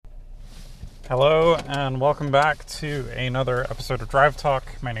Hello and welcome back to another episode of Drive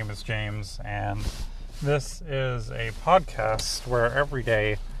Talk. My name is James and this is a podcast where every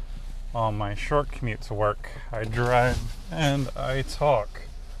day on my short commute to work I drive and I talk.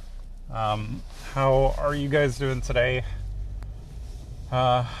 How are you guys doing today?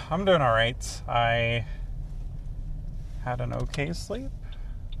 I'm doing alright. I had an okay sleep.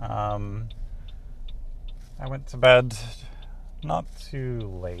 I went to bed not too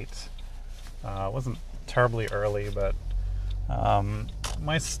late. It wasn't terribly early, but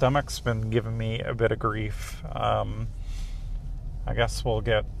my stomach's been giving me a bit of grief. I guess we'll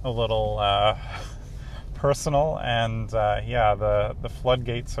get a little personal, and the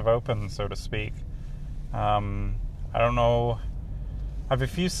floodgates have opened, so to speak. I don't know. I have a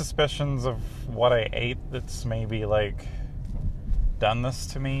few suspicions of what I ate that's maybe done this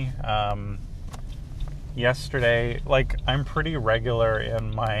to me. Yesterday, I'm pretty regular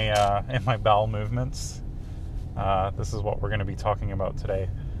in my bowel movements. This is what we're going to be talking about today.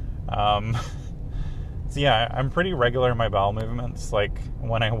 I'm pretty regular in my bowel movements.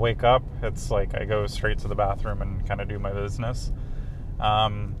 When I wake up, it's I go straight to the bathroom and kind of do my business.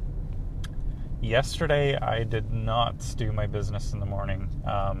 Yesterday, I did not do my business in the morning.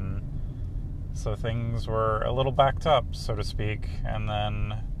 So things were a little backed up, so to speak, and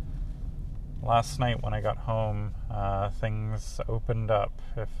then last night when I got home, things opened up,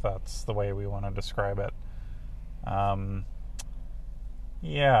 if that's the way we want to describe it.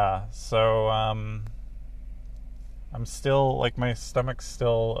 So I'm still, my stomach's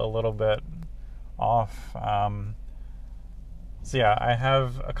still a little bit off. I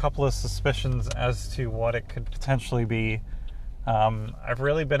have a couple of suspicions as to what it could potentially be. I've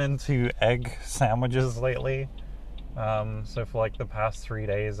really been into egg sandwiches lately. So for the past 3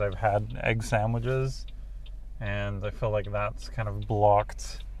 days I've had egg sandwiches, and I feel like that's kind of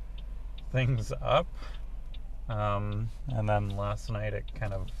blocked things up. And then last night it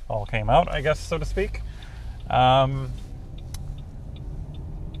kind of all came out, I guess, so to speak.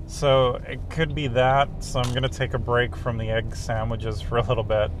 So it could be that, so I'm going to take a break from the egg sandwiches for a little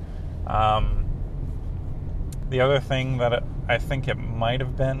bit. The other thing that I think it might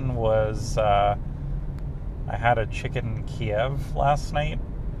have been was I had a chicken Kiev last night,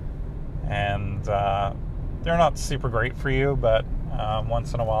 and they're not super great for you, but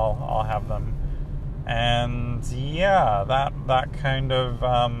once in a while I'll have them. And that kind of,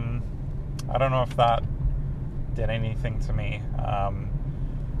 I don't know if that did anything to me.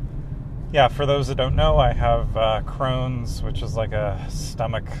 For those that don't know, I have Crohn's, which is a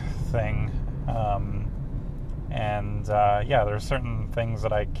stomach thing. There's certain things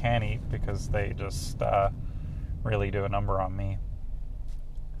that I can't eat because they just really do a number on me.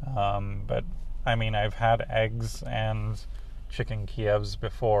 But I've had eggs and chicken Kievs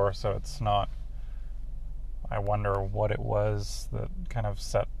before, so it's not. I wonder what it was that kind of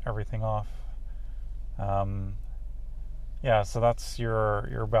set everything off. So that's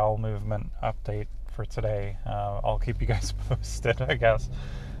your bowel movement update for today. I'll keep you guys posted, I guess,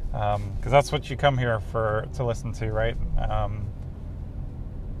 because that's what you come here to listen to, right?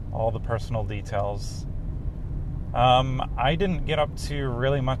 All the personal details. I didn't get up to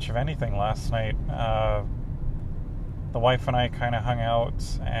really much of anything last night. The wife and I kind of hung out,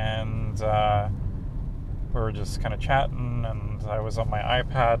 and we were just kind of chatting, and I was on my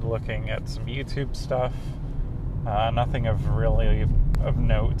iPad looking at some YouTube stuff. Nothing of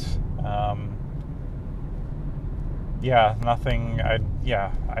note. Nothing. I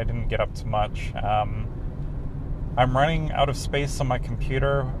didn't get up to much. I'm running out of space on my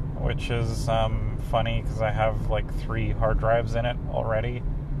computer, which is funny because I have 3 hard drives in it already.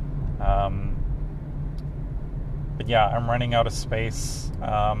 I'm running out of space.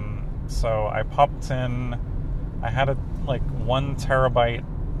 So I popped in. I had a 1 terabyte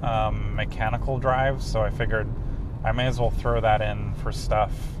mechanical drive, so I figured I may as well throw that in for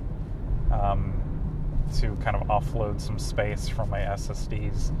stuff to kind of offload some space from my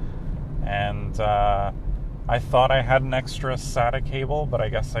SSDs. And I thought I had an extra SATA cable, but I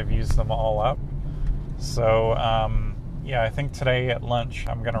guess I've used them all up. So, I think today at lunch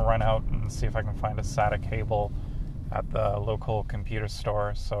I'm going to run out and see if I can find a SATA cable at the local computer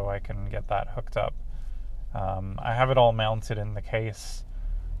store so I can get that hooked up. I have it all mounted in the case.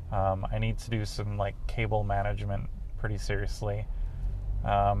 I need to do some cable management pretty seriously.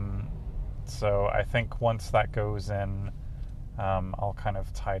 So I think once that goes in, I'll kind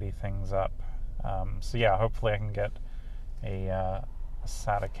of tidy things up. Hopefully I can get a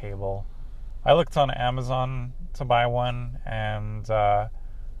SATA cable. I looked on Amazon to buy one, and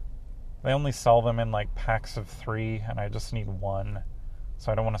they only sell them in packs of 3, and I just need 1.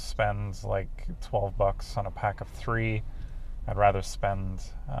 So I don't want to spend like $12 on a pack of 3. I'd rather spend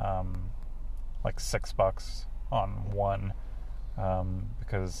like $6 on one,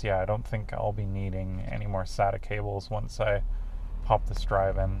 because I don't think I'll be needing any more SATA cables once I pop this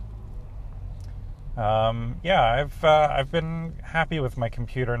drive in. I've been happy with my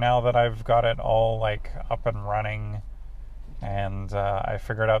computer now that I've got it all like up and running, and I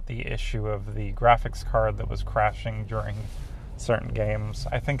figured out the issue of the graphics card that was crashing during certain games.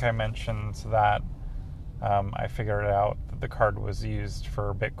 I think I mentioned that I figured out that the card was used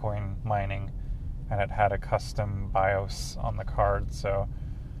for Bitcoin mining, and it had a custom BIOS on the card. So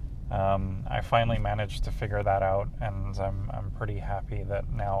I finally managed to figure that out, and I'm pretty happy that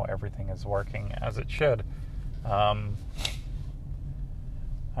now everything is working as it should. And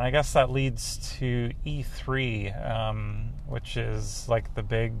I guess that leads to E3, which is like the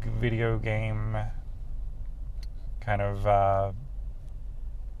big video game kind of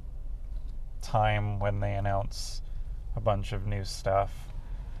time when they announce a bunch of new stuff.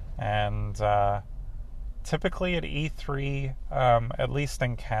 And typically at E3, at least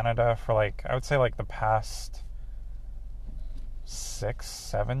in Canada, for like, I would say like the past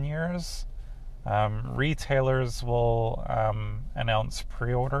 6-7 years, retailers will announce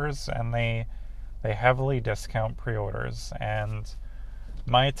pre-orders, and they heavily discount pre-orders. And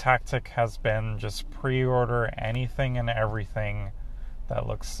my tactic has been just pre-order anything and everything that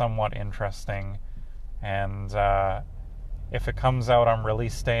looks somewhat interesting, and if it comes out on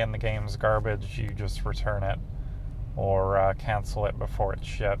release day and the game's garbage, you just return it or cancel it before it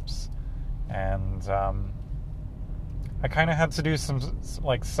ships. And I kind of had to do some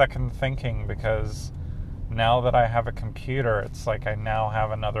like second thinking, because now that I have a computer, it's like I now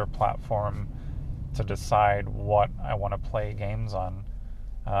have another platform to decide what I want to play games on.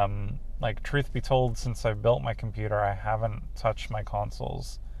 Like, truth be told, since I built my computer, I haven't touched my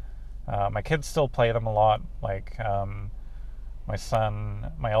consoles. My kids still play them a lot. Like,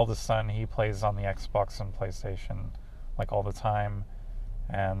 my eldest son, he plays on the Xbox and PlayStation like all the time.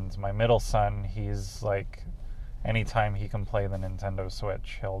 And my middle son, he's like, anytime he can play the Nintendo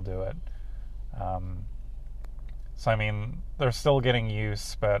Switch, he'll do it. So I mean, they're still getting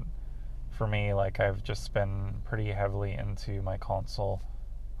use, but for me, like, I've just been pretty heavily into my console.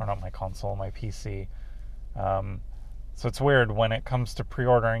 Or not my console, my PC. So it's weird when it comes to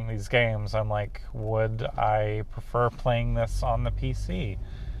pre-ordering these games. I'm like, would I prefer playing this on the PC?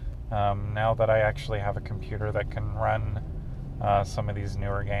 Now that I actually have a computer that can run some of these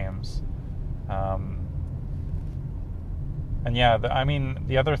newer games. And yeah, I mean,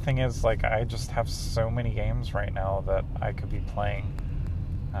 the other thing is, like, I just have so many games right now that I could be playing.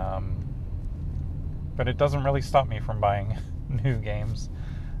 But it doesn't really stop me from buying new games.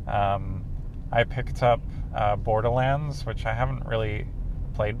 I picked up Borderlands, which I haven't really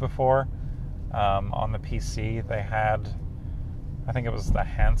played before, on the PC. They had, I think it was the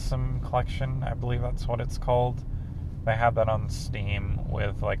Handsome Collection, I believe that's what it's called. They had that on Steam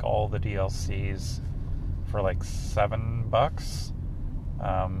with like all the DLCs for like $7,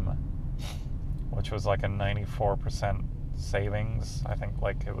 which was like a 94% savings. I think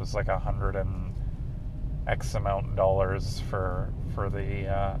like it was like $100 and X amount of dollars for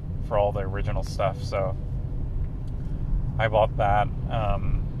all the original stuff. So I bought that.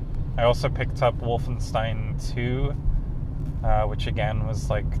 I also picked up Wolfenstein 2, which again was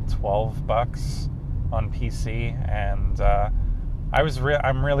like $12 on PC, and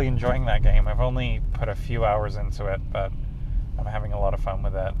I'm really enjoying that game. I've only put a few hours into it, but I'm having a lot of fun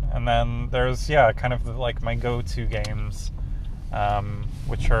with it. And then there's kind of like my go-to games,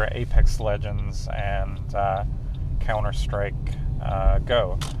 which are Apex Legends and Counter-Strike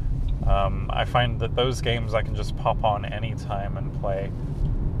Go. I find that those games I can just pop on anytime and play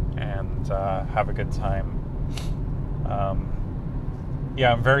and have a good time.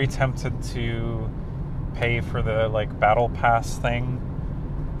 I'm very tempted to pay for the like Battle Pass thing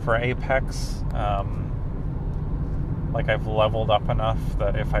for Apex. Like, I've leveled up enough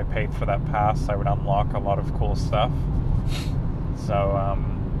that if I paid for that pass, I would unlock a lot of cool stuff. So,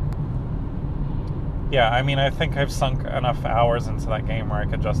 I mean, I think I've sunk enough hours into that game where I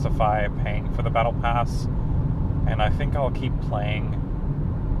could justify paying for the Battle Pass, and I think I'll keep playing,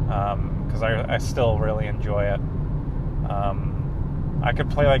 because I still really enjoy it. I could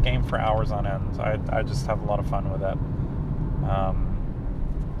play that game for hours on end. I just have a lot of fun with it.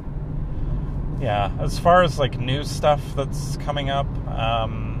 As far as like new stuff that's coming up,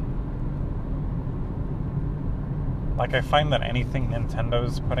 like, I find that anything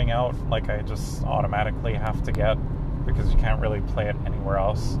Nintendo's putting out, like, I just automatically have to get, because you can't really play it anywhere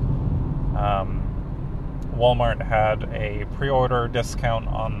else. Walmart had a pre-order discount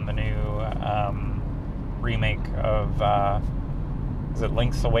on the new remake of is it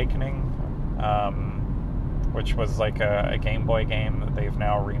Link's Awakening, which was like a Game Boy game that they've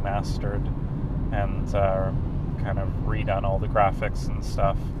now remastered and kind of redone all the graphics and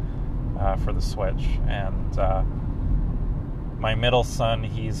stuff for the Switch. And my middle son,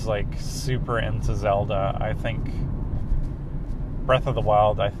 he's like super into Zelda. I think Breath of the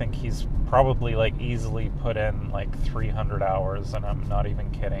Wild, I think he's probably like easily put in like 300 hours, and I'm not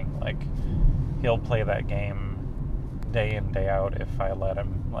even kidding. Like, he'll play that game day in, day out if I let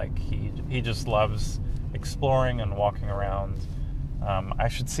him. Like, he just loves exploring and walking around. I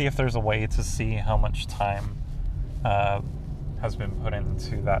should see if there's a way to see how much time has been put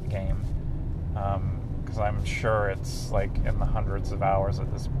into that game, because I'm sure it's like in the hundreds of hours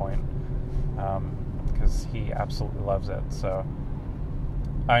at this point, because he absolutely loves it. So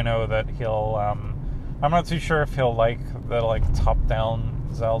I know that he'll I'm not too sure if he'll like the like top-down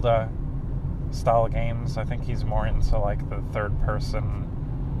Zelda style games. I think he's more into like the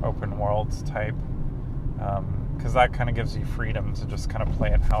third-person open world type, because that kind of gives you freedom to just kind of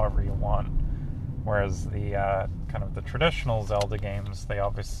play it however you want. Whereas the kind of the traditional Zelda games, they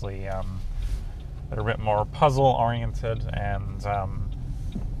obviously they're a bit more puzzle oriented, and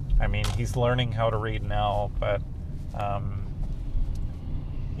I mean, he's learning how to read now, but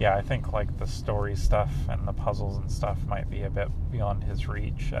yeah, I think like the story stuff and the puzzles and stuff might be a bit beyond his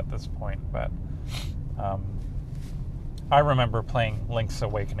reach at this point. But I remember playing Link's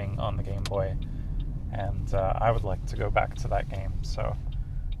Awakening on the Game Boy, and I would like to go back to that game. So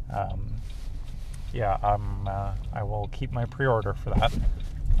yeah, I will keep my pre-order for that.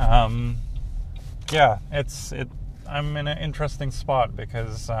 Yeah, I'm in an interesting spot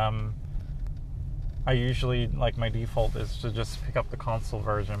because I usually, like, my default is to just pick up the console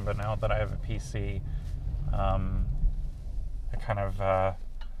version, but now that I have a PC, it kind of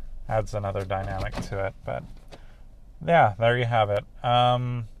adds another dynamic to it. But yeah, there you have it.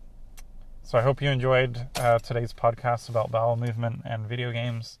 So I hope you enjoyed today's podcast about bowel movement and video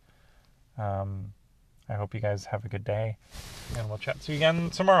games. I hope you guys have a good day, and we'll chat to you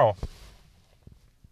again tomorrow.